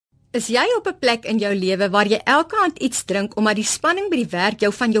Is jy op 'n plek in jou lewe waar jy elke aand iets drink omdat die spanning by die werk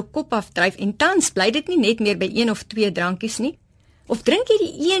jou van jou kop afdryf en tans bly dit nie net meer by 1 of 2 drankies nie? Of drink jy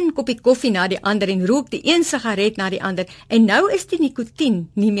die een koppie koffie na die ander en rook die een sigaret na die ander en nou is die nikotien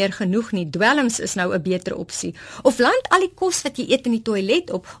nie meer genoeg nie, dwelms is nou 'n beter opsie. Of land al die kos wat jy eet in die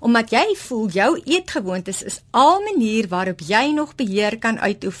toilet op, omdat jy voel jou eetgewoontes is al manier waarop jy nog beheer kan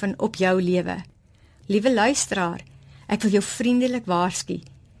uitoefen op jou lewe. Liewe luisteraar, ek wil jou vriendelik waarsku.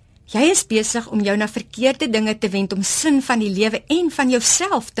 Jy is besig om jou na verkeerde dinge te wend om sin van die lewe en van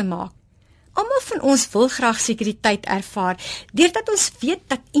jouself te maak. Almal van ons wil graag sekuriteit ervaar, deurdat ons weet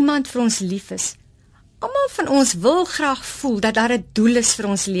dat iemand vir ons lief is. Almal van ons wil graag voel dat daar 'n doel is vir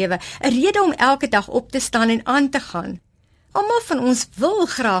ons lewe, 'n rede om elke dag op te staan en aan te gaan. Almal van ons wil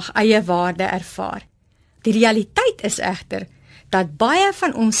graag eie waarde ervaar. Die realiteit is egter dat baie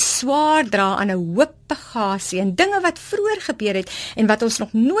van ons swaar dra aan 'n hoop bagasie en dinge wat vroeër gebeur het en wat ons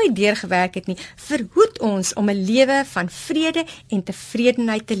nog nooit deurgewerk het nie, verhoed ons om 'n lewe van vrede en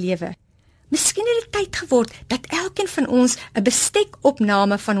tevredenheid te lewe. Miskien het dit tyd geword dat elkeen van ons 'n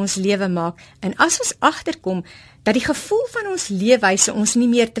bestekopname van ons lewe maak en as ons agterkom dat die gevoel van ons leefwyse ons nie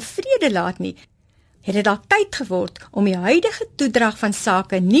meer tevrede laat nie, het dit dalk tyd geword om die huidige toedrag van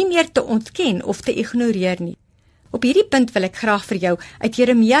sake nie meer te ontken of te ignoreer nie. Op hierdie punt wil ek graag vir jou uit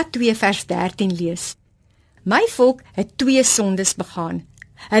Jeremia 2 vers 13 lees. My volk het 2 sondes begaan.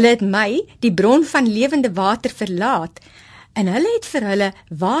 Hulle het my, die bron van lewende water, verlaat, en hulle het vir hulle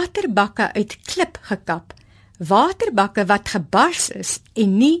waterbakke uit klip gekap, waterbakke wat gebars is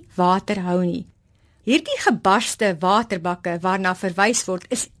en nie water hou nie. Hierdie gebarste waterbakke waarna verwys word,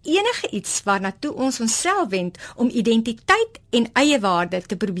 is enige iets waarna toe ons onsself wend om identiteit en eie waarde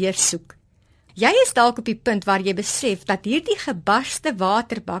te probeer soek. Jy is dalk op die punt waar jy besef dat hierdie gebarste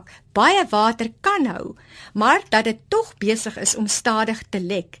waterbak baie water kan hou, maar dat dit tog besig is om stadig te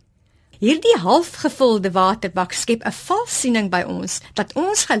lek. Hierdie halfgevulde waterbak skep 'n valssiening by ons, dat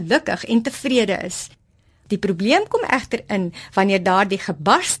ons gelukkig en tevrede is. Die probleem kom egter in, wanneer daardie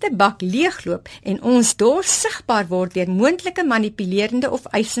gebarste bak leegloop en ons dors sigbaar word deur moontlike manipulerende of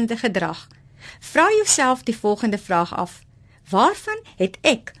eisende gedrag. Vra jouself die volgende vraag af. Waarvan het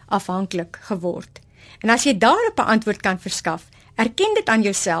ek afhanklik geword? En as jy daarop 'n antwoord kan verskaf, erken dit aan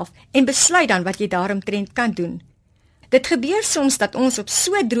jouself en besluit dan wat jy daaromtrent kan doen. Dit gebeur soms dat ons op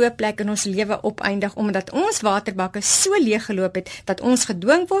so 'n droë plek in ons lewe opeindig, omdat ons waterbakke so leeggeloop het, dat ons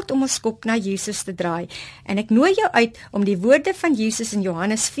gedwing word om ons kop na Jesus te draai. En ek nooi jou uit om die woorde van Jesus in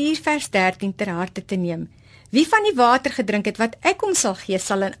Johannes 4 vers 13 ter harte te neem. Wie van die water gedrink het wat ek hom sal gee,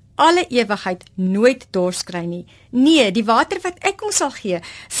 sal in alle ewigheid nooit dors kry nie. Nee, die water wat ek hom sal gee,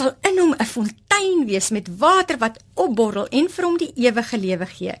 sal in hom 'n fontein wees met water wat opborrel en vir hom die ewige lewe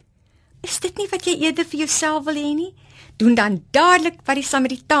gee. Is dit nie wat jy eerder vir jouself wil hê nie? Doen dan dadelik wat die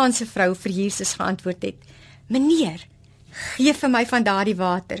Samaritaanse vrou vir Jesus geantwoord het. Meneer, gee vir my van daardie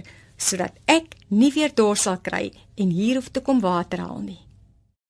water, sodat ek nie weer dors sal kry en hier hoef te kom water haal nie.